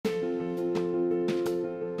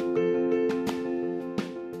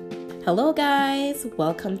Hello guys,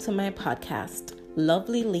 welcome to my podcast,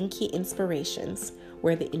 Lovely Linky Inspirations,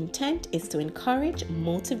 where the intent is to encourage,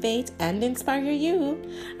 motivate, and inspire you.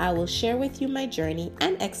 I will share with you my journey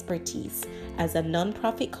and expertise as a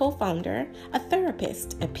nonprofit co-founder, a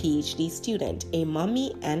therapist, a PhD student, a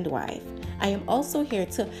mommy, and wife. I am also here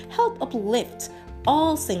to help uplift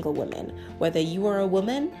all single women, whether you are a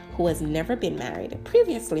woman who has never been married,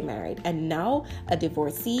 previously married, and now a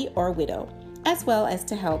divorcee or widow, as well as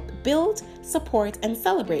to help build, support, and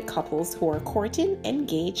celebrate couples who are courting,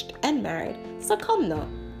 engaged, and married. So come now,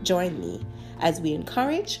 join me as we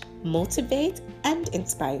encourage, motivate, and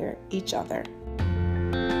inspire each other.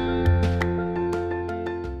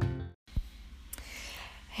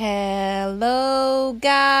 Hello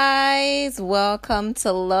guys, welcome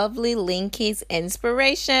to Lovely Linky's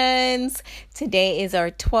Inspirations. Today is our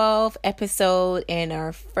 12th episode in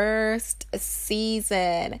our first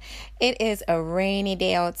season. It is a rainy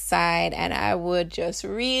day outside and I would just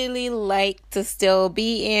really like to still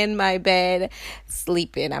be in my bed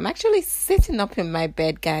sleeping. I'm actually sitting up in my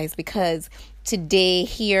bed, guys, because today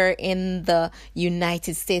here in the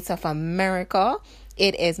United States of America,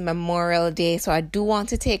 it is Memorial Day, so I do want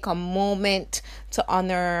to take a moment to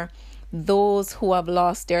honor those who have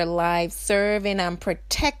lost their lives serving and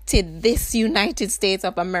protected this United States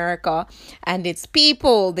of America and its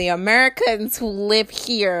people, the Americans who live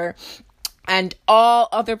here, and all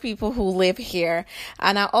other people who live here.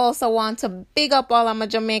 And I also want to big up all of my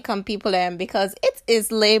Jamaican people because it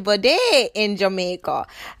is Labor Day in Jamaica.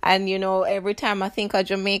 And you know, every time I think of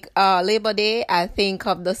Jamaica Labor Day, I think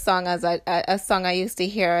of the song as a song I used to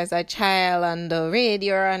hear as a child on the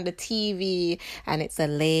radio or on the TV. And it's a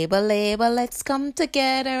Labor, let's come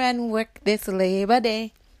together and work this Labor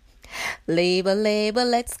Day. Labor,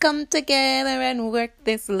 let's come together and work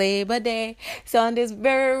this Labor Day. So on this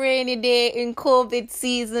very rainy day in COVID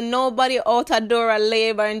season, nobody out a door at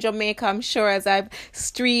Labor in Jamaica, I'm sure, as I've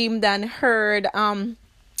streamed and heard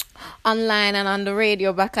online and on the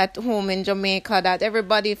radio back at home in Jamaica, that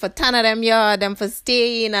everybody for ton of them yard, them for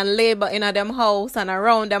staying and labor in a them house and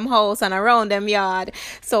around them house and around them yard.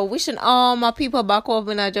 So wishing all my people back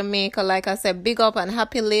over in Jamaica, like I said, big up and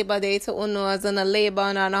happy Labor Day to unos and a labor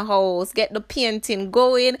on a house. Get the painting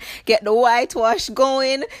going, get the whitewash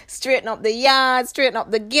going, straighten up the yard, straighten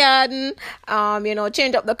up the garden,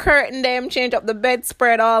 change up the curtain them, change up the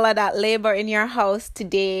bedspread, all of that labor in your house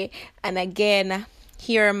today. And again,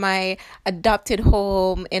 here my adopted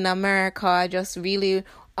home in America, I just really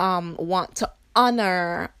want to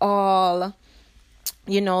honor all,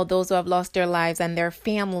 those who have lost their lives and their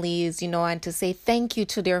families, and to say thank you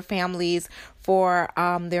to their families for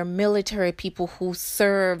their military people who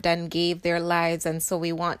served and gave their lives. And so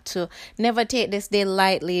we want to never take this day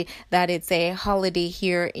lightly, that it's a holiday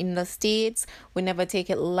here in the States. We never take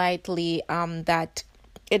it lightly that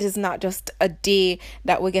it is not just a day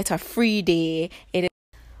that we get a free day.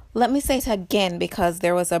 Let me say it again because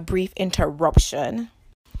there was a brief interruption.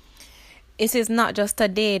 It is not just a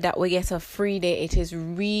day that we get a free day. It is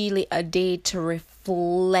really a day to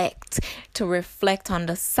reflect on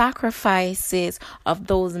the sacrifices of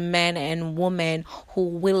those men and women who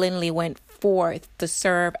willingly went forth to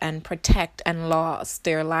serve and protect and lost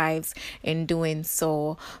their lives in doing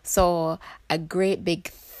so. So a great big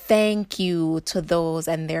thank you to those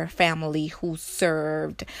and their family who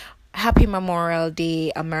served. Happy Memorial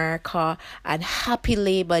Day, America, and happy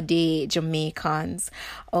Labor Day, Jamaicans.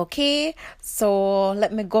 Okay, so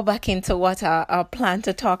let me go back into what I plan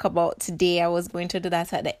to talk about today. I was going to do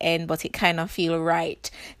that at the end, but it kind of feel right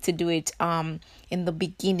to do it in the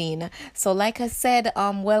beginning. So like I said,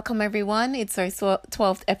 welcome everyone. It's our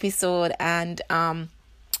 12th episode, and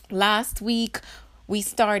last week we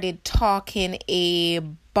started talking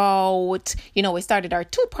about, we started our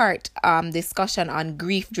two-part discussion on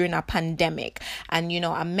grief during a pandemic. And,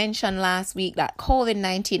 I mentioned last week that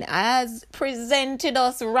COVID-19 has presented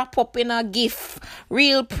us wrap up in a GIF,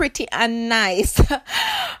 real pretty and nice,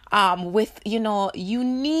 with,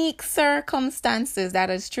 unique circumstances that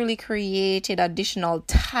has truly created additional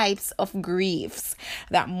types of griefs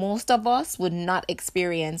that most of us would not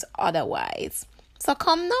experience otherwise. So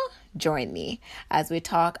come now, join me as we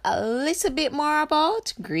talk a little bit more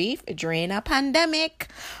about grief during a pandemic.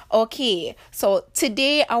 Okay, so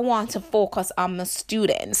today I want to focus on my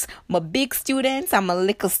students, my big students and my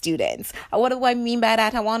little students. What do I mean by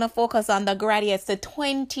that? I want to focus on the graduates, the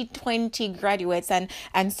 2020 graduates. And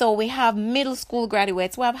so we have middle school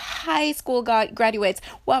graduates, we have high school graduates,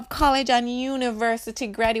 we have college and university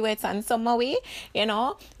graduates, and some way,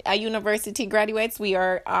 university graduates. We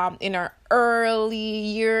are in our early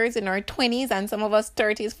years, in our 20s, and some of us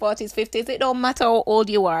 30s, 40s, 50s. It don't matter how old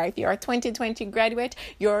you are. If you're a 2020 graduate,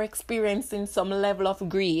 you're experiencing some level of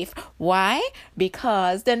grief. Why?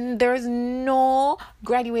 Because then there's no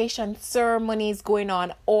graduation ceremonies going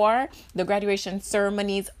on, or the graduation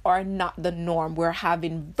ceremonies are not the norm. We're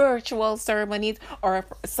having virtual ceremonies, or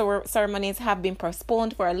ceremonies have been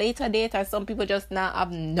postponed for a later date, or some people just now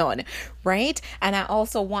have none, right? And I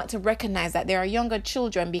also want to recognize that there are younger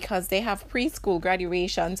children, because they have preschool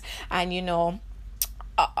graduations and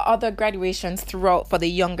other graduations throughout for the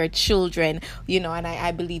younger children, and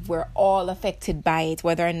I believe we're all affected by it,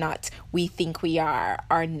 whether or not we think we are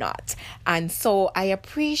or not. And so I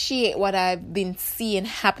appreciate what I've been seeing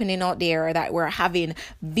happening out there, that we're having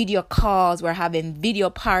video calls, we're having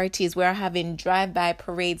video parties, we're having drive-by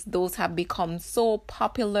parades. Those have become so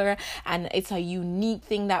popular, and it's a unique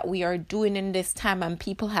thing that we are doing in this time, and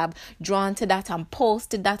people have drawn to that and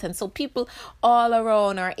posted that, and so people all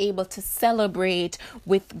around are able to celebrate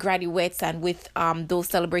with graduates and with those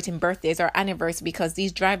celebrating birthdays or anniversaries, because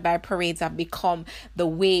these drive-by parades have become the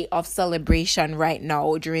way of celebration right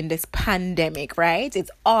now during this pandemic, right?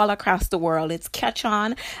 It's all across the world. It's catch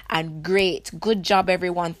on, and great. Good job,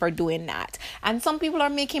 everyone, for doing that. And some people are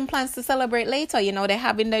making plans to celebrate later. They're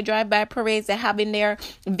having their drive-by parades, they're having their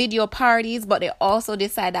video parties, but they also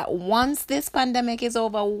decide that once this pandemic is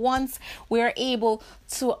over, once we're able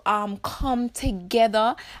to come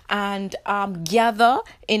together and gather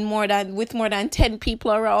with more than 10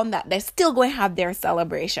 people around, that they're still going to have their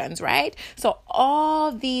celebrations, right? So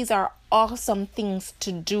all these are awesome things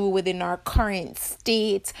to do within our current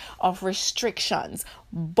state of restrictions.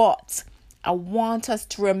 But I want us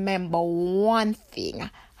to remember one thing: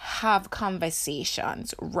 have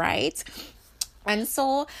conversations, right? And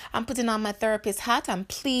so I'm putting on my therapist hat, and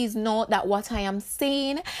please note that what I am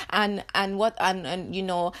saying and what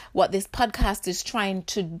this podcast is trying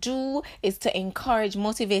to do is to encourage,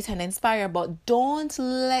 motivate, and inspire. But don't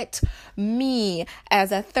let me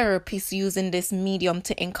as a therapist using this medium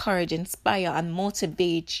to encourage, inspire, and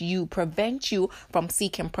motivate you prevent you from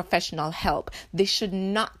seeking professional help. This should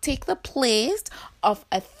not take the place of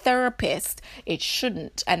a therapist. It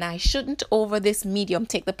shouldn't, and I shouldn't over this medium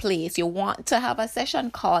take the place. You want to have a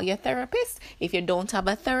session, call your therapist. If you don't have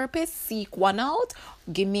a therapist, seek one out.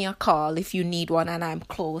 Give me a call if you need one and I'm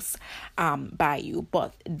close by you.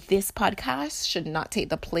 But this podcast should not take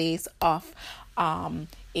the place of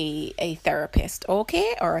a therapist,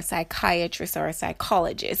 okay, or a psychiatrist or a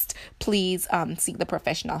psychologist. Please seek the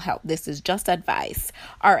professional help. This is just advice.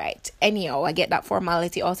 All right, anyhow, I get that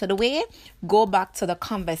formality out of the way. Go back to the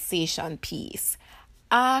conversation piece.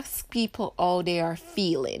 Ask people how they are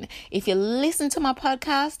feeling. If you listen to my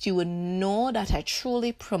podcast, you will know that I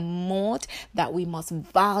truly promote that we must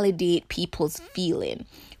validate people's feeling.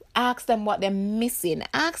 Ask them what they're missing.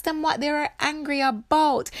 Ask them what they're angry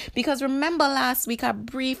about. Because remember last week I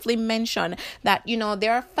briefly mentioned that,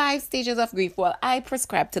 there are 5 stages of grief. Well, I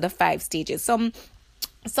prescribe to the 5 stages.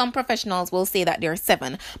 Some professionals will say that there are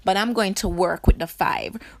 7, but I'm going to work with the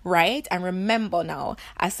 5, right? And remember now,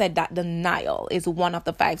 I said that denial is one of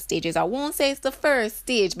the 5 stages. I won't say it's the first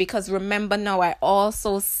stage, because remember now, I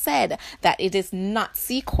also said that it is not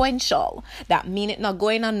sequential. That means it's not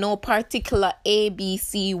going on no particular A, B,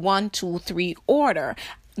 C, 1, 2, 3 order.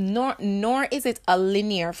 Nor is it a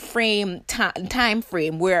linear time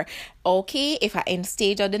frame where, okay, if I'm in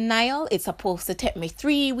stage of denial, it's supposed to take me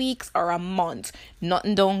 3 weeks or a month.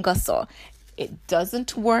 Nothing don't go so. It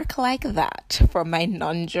doesn't work like that for my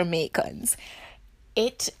non-Jamaicans.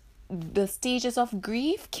 The stages of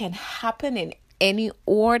grief can happen in any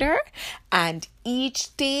order, and each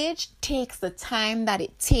stage takes the time that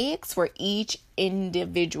it takes for each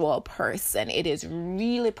individual person. It is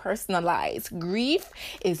really personalized. Grief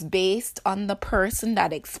is based on the person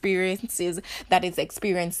that is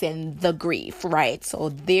experiencing the grief, right? So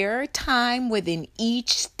their time within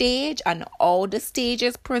each stage and all the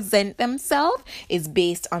stages present themselves is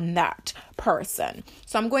based on that person.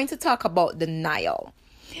 So I'm going to talk about denial.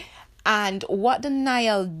 And what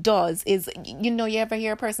denial does is, you ever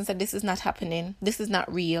hear a person say, this is not happening, this is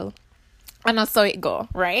not real, and I saw it go,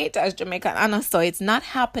 right? As Jamaican, and I saw it's not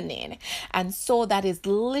happening. And so that is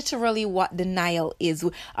literally what denial is.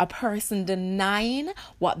 A person denying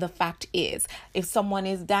what the fact is. If someone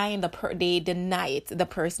is dying, they deny it. The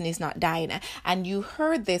person is not dying. And you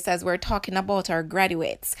heard this as we're talking about our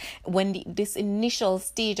graduates. When this initial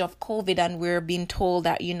stage of COVID, and we're being told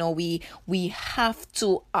that, we have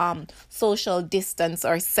to social distance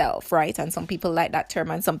ourselves, right? And some people like that term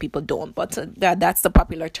and some people don't. But that's the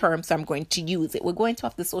popular term, so I'm going to use it. We're going to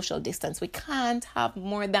have the social distance. We can't have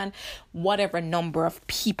more than whatever number of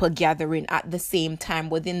people gathering at the same time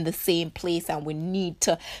within the same place, and we need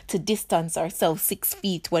to distance ourselves 6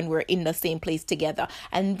 feet when we're in the same place together.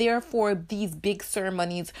 And therefore, these big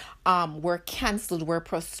ceremonies were cancelled, were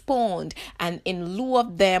postponed, and in lieu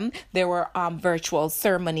of them, there were virtual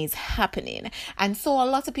ceremonies happening. And so a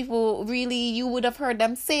lot of people, really, you would have heard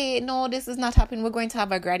them say, no, this is not happening, we're going to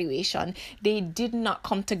have a graduation. They did not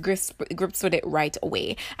come to grips with it right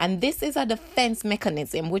away. And this is a defense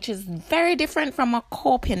mechanism, which is very different from a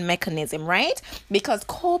coping mechanism, right? Because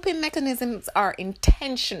coping mechanisms are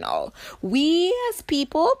intentional. We as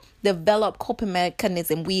people develop coping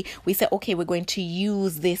mechanism. We say, okay, we're going to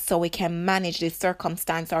use this so we can manage this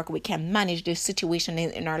circumstance, or we can manage this situation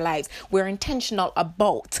in our lives. We're intentional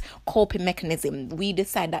about coping mechanism. We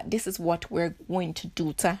decide that this is what we're going to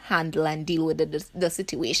do to handle and deal with the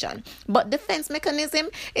situation. But defense mechanism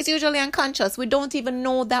is usually unconscious. We don't even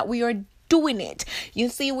know that we are doing it. You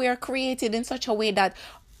see, we are created in such a way that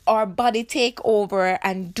our body take over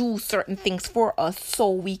and do certain things for us so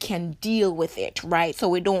we can deal with it, right? So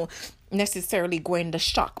we don't necessarily go into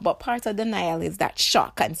shock, but part of denial is that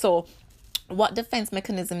shock. And so what defense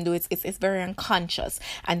mechanism do, it's very unconscious.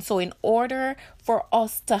 And so in order for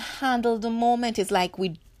us to handle the moment, it's like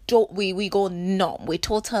we go numb. We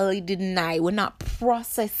totally deny. We're not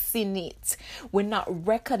processing it. We're not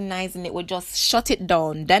recognizing it. We just shut it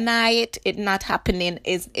down, deny it. It not happening.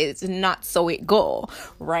 It's not so it go,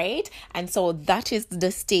 right? And so that is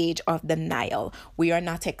the stage of denial. We are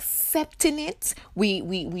not accepting it.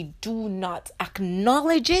 We do not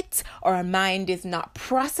acknowledge it. Our mind is not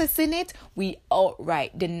processing it. We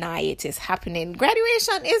outright deny it is happening.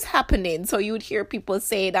 Graduation is happening. So you would hear people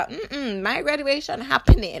say that my graduation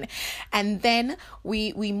happening. And then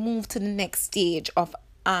we move to the next stage of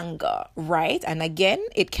anger, right? And again,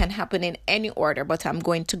 it can happen in any order, but I'm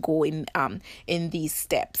going to go in these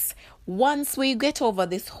steps. Once we get over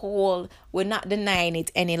this whole, we're not denying it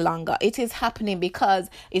any longer. It is happening because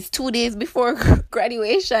it's 2 days before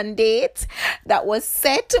graduation date that was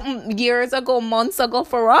set years ago, months ago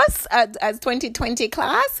for us as 2020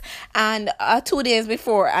 class, and 2 days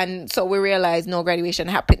before. And so we realize no graduation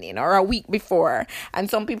happening, or a week before. And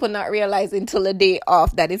some people not realizing till the day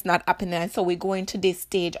off that it's not happening. And so we go into this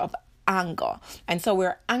stage of anger. And so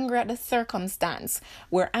we're angry at the circumstance.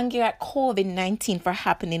 We're angry at COVID-19 for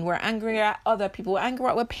happening. We're angry at other people. We're angry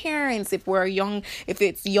at our parents if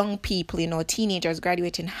it's young people, teenagers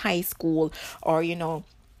graduating high school, or, young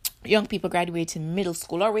people graduating middle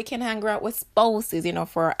school. Or we can anger at our spouses,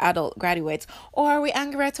 for adult graduates. Or we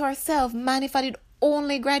angry at ourselves. Man, if I did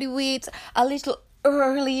only graduate a little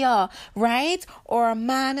earlier, right? Or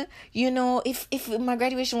man, if my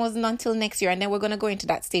graduation wasn't until next year. And then we're going to go into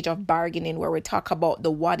that stage of bargaining where we talk about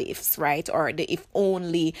the what ifs, right? Or the if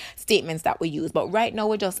only statements that we use. But right now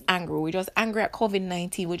we're just angry. We're just angry at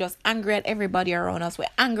COVID-19. We're just angry at everybody around us. We're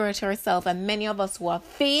angry at ourselves. And many of us who have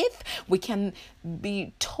faith, we can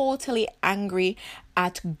be totally angry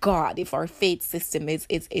at God if our faith system is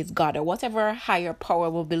God, or whatever higher power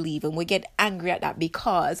we believe in. We get angry at that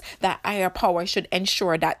because that higher power should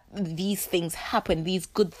ensure that these things happen, these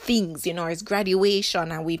good things, it's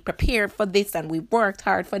graduation and we prepared for this and we worked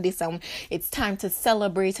hard for this and it's time to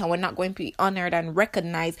celebrate and we're not going to be honored and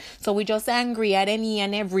recognized. So we're just angry at any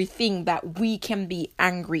and everything that we can be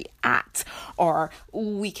angry at, or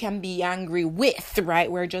we can be angry with, right?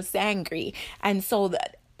 We're just angry. And so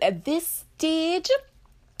that at this stage,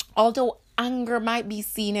 although anger might be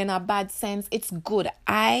seen in a bad sense, it's good.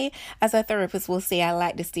 I, as a therapist, will say I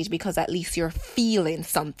like this stage because at least you're feeling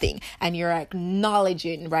something and you're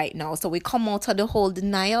acknowledging right now. So we come out of the whole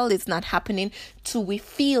denial, it's not happening, to we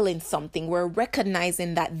feeling something. We're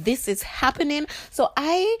recognizing that this is happening. So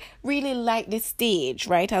I really like this stage,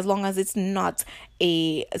 right? As long as it's not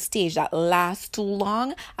a stage that lasts too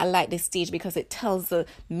long. I like this stage because it tells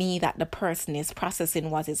me that the person is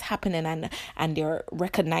processing what is happening and they're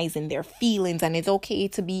recognizing their feelings, and it's okay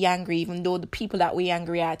to be angry even though the people that we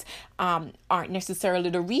angry at aren't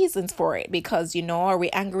necessarily the reasons for it, because are we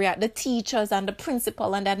angry at the teachers and the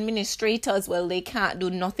principal and the administrators? Well, they can't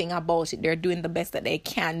do nothing about it. They're doing the best that they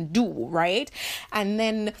can do, right? And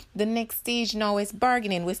then the next stage now is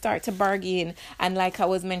bargaining. We start to bargain, and like I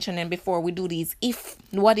was mentioning before, we do these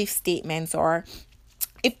what if statements or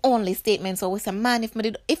if only statements. Or we say, man,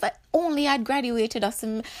 if I only had graduated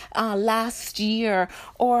last year,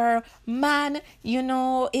 or man,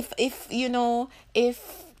 if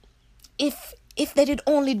they did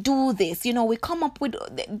only do this, we come up with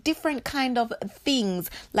different kind of things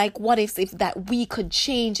like what if that we could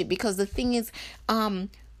change it. Because the thing is,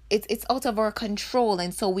 it's out of our control.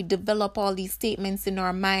 And so we develop all these statements in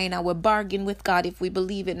our mind, and we bargain with God. If we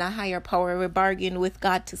believe in a higher power, we bargain with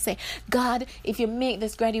God to say, God, if you make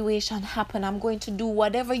this graduation happen, I'm going to do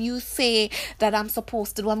whatever you say that I'm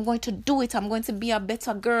supposed to do. I'm going to do it. I'm going to be a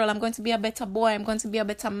better girl. I'm going to be a better boy. I'm going to be a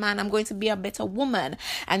better man. I'm going to be a better woman.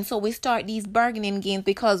 And so we start these bargaining games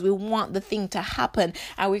because we want the thing to happen.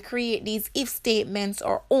 And we create these if statements,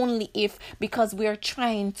 or only if, because we are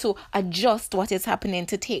trying to adjust what is happening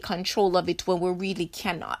to take control of it when we really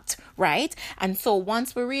cannot, right? And so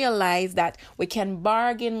once we realize that we can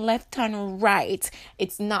bargain left and right,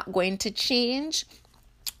 it's not going to change.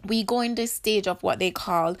 We go in this stage of what they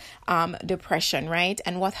call depression, right?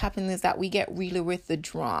 And what happens is that we get really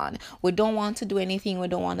withdrawn. We don't want to do anything. We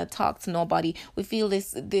don't want to talk to nobody. We feel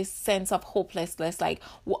this sense of hopelessness, like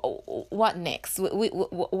what next?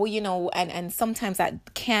 We and sometimes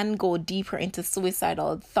that can go deeper into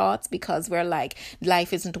suicidal thoughts, because we're like,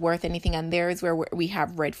 life isn't worth anything. And there is where we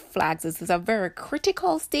have red flags. This is a very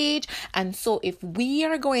critical stage. And so if we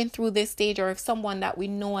are going through this stage, or if someone that we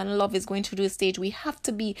know and love is going through this stage, we have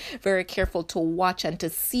to be very careful to watch and to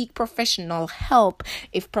seek professional help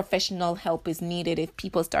if professional help is needed. If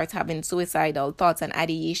people start having suicidal thoughts and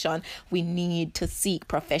ideation, we need to seek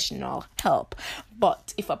professional help.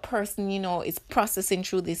 But if a person, is processing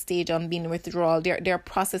through this stage on being withdrawal, they're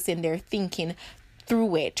processing, they're thinking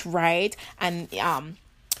through it, right? And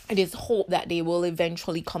it is hope that they will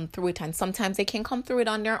eventually come through it. And sometimes they can come through it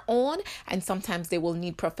on their own, and sometimes they will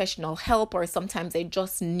need professional help, or sometimes they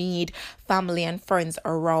just need family and friends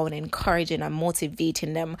around encouraging and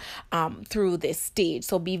motivating them through this stage.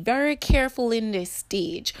 So be very careful in this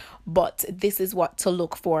stage, but this is what to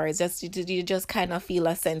look for. Is just you just kind of feel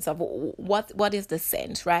a sense of what is the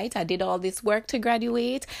sense, right? I did all this work to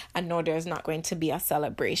graduate, and no, there's not going to be a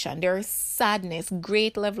celebration. There is sadness,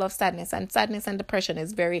 great level of sadness, and depression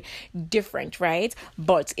is very different, right?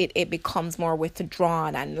 But it becomes more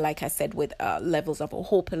withdrawn, and like I said, with levels of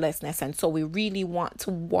hopelessness. And so we really want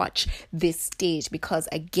to watch this stage, because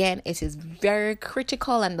again, it is very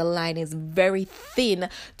critical, and the line is very thin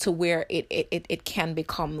to where it can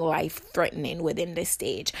become life-threatening within this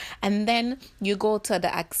stage. And then you go to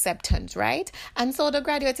the acceptance, right? And so the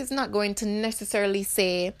graduate is not going to necessarily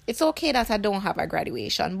say, it's okay that I don't have a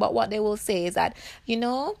graduation, but what they will say is that,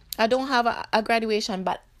 I don't have a graduation,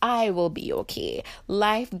 but I will be okay.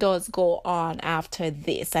 Life does go on after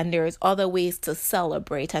this, and there's other ways to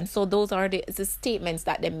celebrate. And so those are the statements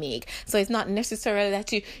that they make. So it's not necessarily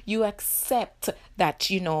that you accept that,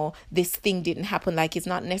 this thing didn't happen. Like, it's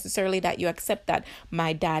not necessarily that you accept that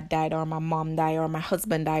my dad died, or my mom died, or my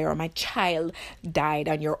husband died, or my child died,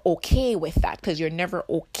 and you're okay with that, because you're never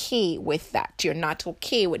okay with that. You're not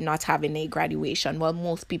okay with not having a graduation. Well,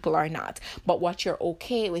 most people are not. But what you're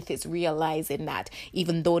okay with is realizing that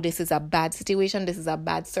even though this is a bad situation, this is a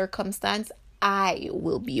bad circumstance, I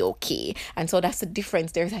will be okay. And so that's the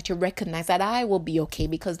difference there, that you recognize that I will be okay,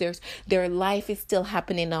 because their life is still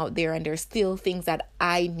happening out there, and there's still things that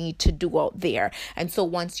I need to do out there. And so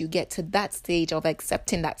once you get to that stage of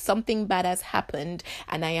accepting that something bad has happened,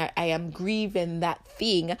 and I am grieving that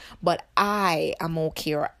thing, but I am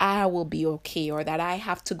okay, or I will be okay, or that I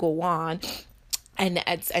have to go on.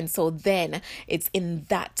 And so then it's in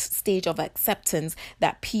that stage of acceptance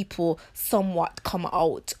that people somewhat come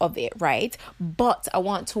out of it, right? But I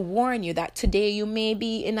want to warn you that today you may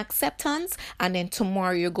be in acceptance, and then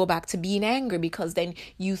tomorrow you go back to being angry, because then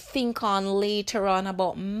you think on later on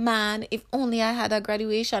about, man, if only I had a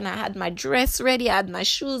graduation, I had my dress ready, I had my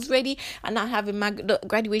shoes ready, and not having my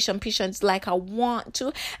graduation pictures like I want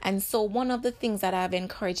to. And so one of the things that I've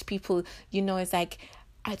encouraged people, is like,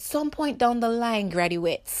 at some point down the line,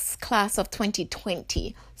 graduates, class of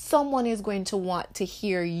 2020, someone is going to want to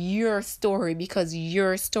hear your story, because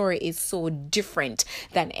your story is so different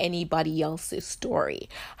than anybody else's story.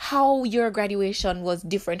 How your graduation was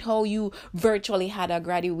different, how you virtually had a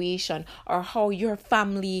graduation, or how your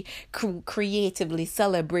family creatively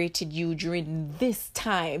celebrated you during this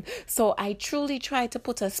time. So I truly try to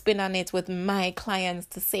put a spin on it with my clients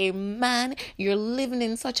to say, man, you're living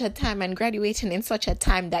in such a time and graduating in such a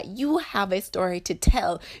time that you have a story to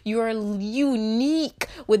tell. You're unique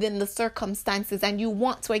within the circumstances, and you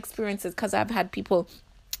want to experience it, because I've had people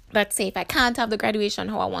let's say if I can't have the graduation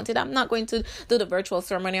how I wanted, I'm not going to do the virtual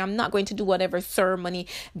ceremony. I'm not going to do whatever ceremony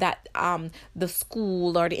that the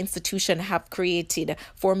school or the institution have created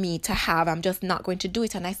for me to have. I'm just not going to do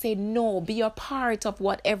it. And I say, no, be a part of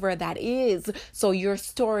whatever that is, so your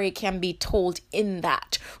story can be told in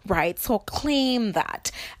that, right? So claim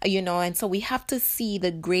that, and so we have to see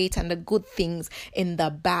the great and the good things in the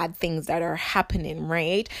bad things that are happening,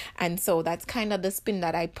 right? And so that's kind of the spin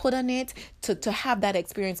that I put on it, to have that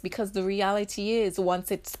experience, because the reality is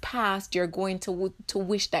once it's past, you're going to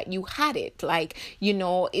wish that you had it. Like,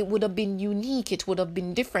 it would have been unique. It would have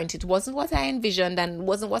been different. It wasn't what I envisioned and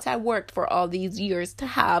wasn't what I worked for all these years to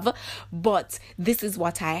have, but this is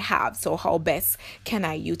what I have. So how best can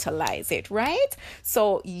I utilize it, right?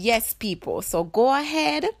 So yes, people. So go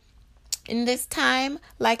ahead. In this time,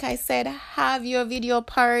 like I said, have your video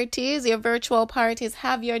parties, your virtual parties,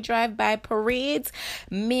 have your drive-by parades,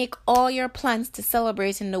 make all your plans to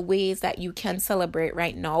celebrate in the ways that you can celebrate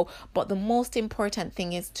right now. But the most important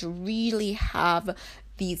thing is to really have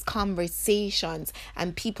these conversations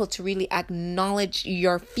and people to really acknowledge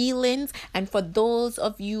your feelings. And for those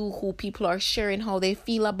of you who people are sharing how they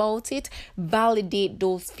feel about it, validate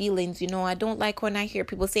those feelings. I don't like when I hear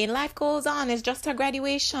people saying life goes on, it's just a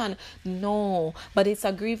graduation. No, but it's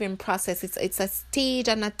a grieving process. It's a stage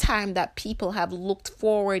and a time that people have looked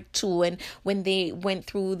forward to, and when they went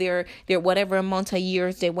through their whatever amount of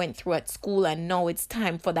years they went through at school, and now it's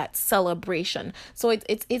time for that celebration. So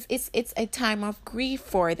it's a time of grief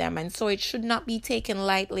for them, and so it should not be taken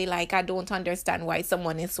lightly. Like, I don't understand why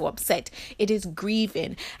someone is so upset. It is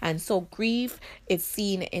grieving, and so grief is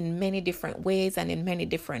seen in many different ways and in many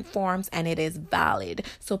different forms, and it is valid.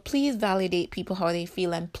 So please validate people how they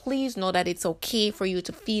feel, and please know that it's okay for you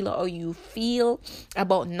to feel how you feel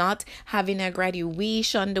about not having a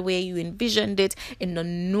graduation the way you envisioned it in the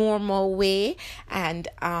normal way. And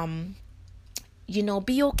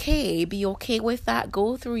be okay with that.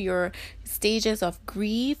 Go through your stages of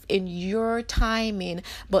grief in your timing,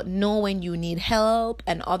 but know when you need help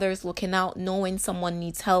and others looking out, know when someone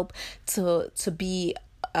needs help to be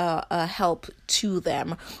a help to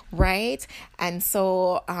them, right? And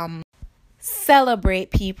so celebrate,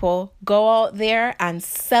 people. Go out there and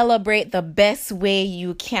celebrate the best way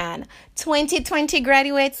you can. 2020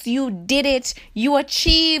 graduates, you did it. You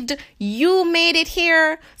achieved. You made it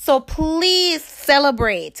here. So please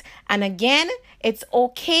celebrate. And again, it's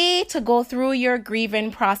okay to go through your grieving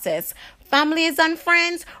process. Families and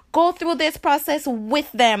friends, go through this process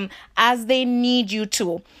with them as they need you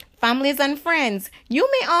to. Families and friends, you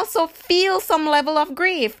may also feel some level of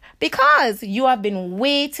grief because you have been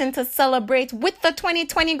waiting to celebrate with the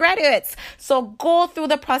 2020 graduates. So go through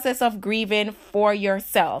the process of grieving for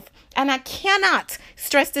yourself. And I cannot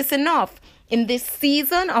stress this enough. In this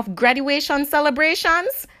season of graduation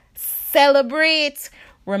celebrations, celebrate.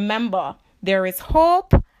 Remember, there is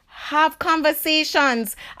hope. Have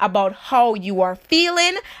conversations about how you are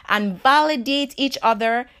feeling and validate each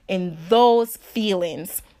other in those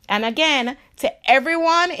feelings. And again, to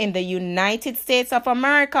everyone in the United States of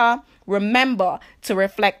America, remember to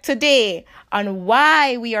reflect today on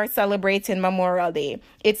why we are celebrating Memorial Day.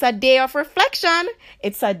 It's a day of reflection.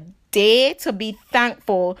 It's a day to be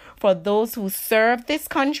thankful for those who served this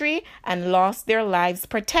country and lost their lives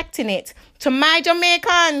protecting it. To my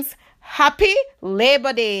Jamaicans, happy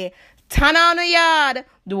Labor Day. Turn on the yard.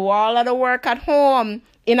 Do all of the work at home,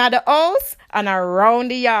 in the house, and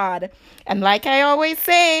around the yard. And like I always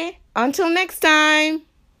say, until next time.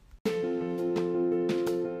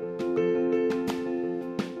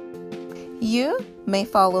 You may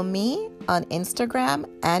follow me on Instagram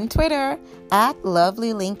and Twitter at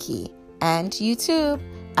LovelyLinky and YouTube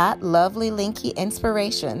at LovelyLinky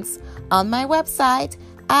Inspirations, on my website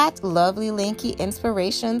at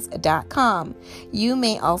lovelylinkyinspirations.com. You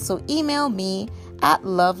may also email me at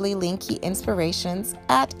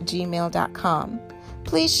lovelylinkyinspirations@gmail.com.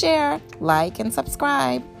 Please share, like, and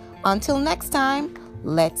subscribe. Until next time,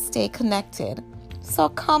 let's stay connected. So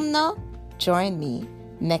come now, join me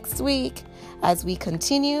next week as we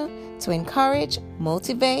continue to encourage,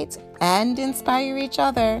 motivate, and inspire each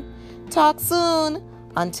other. Talk soon.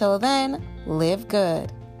 Until then, live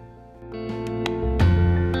good.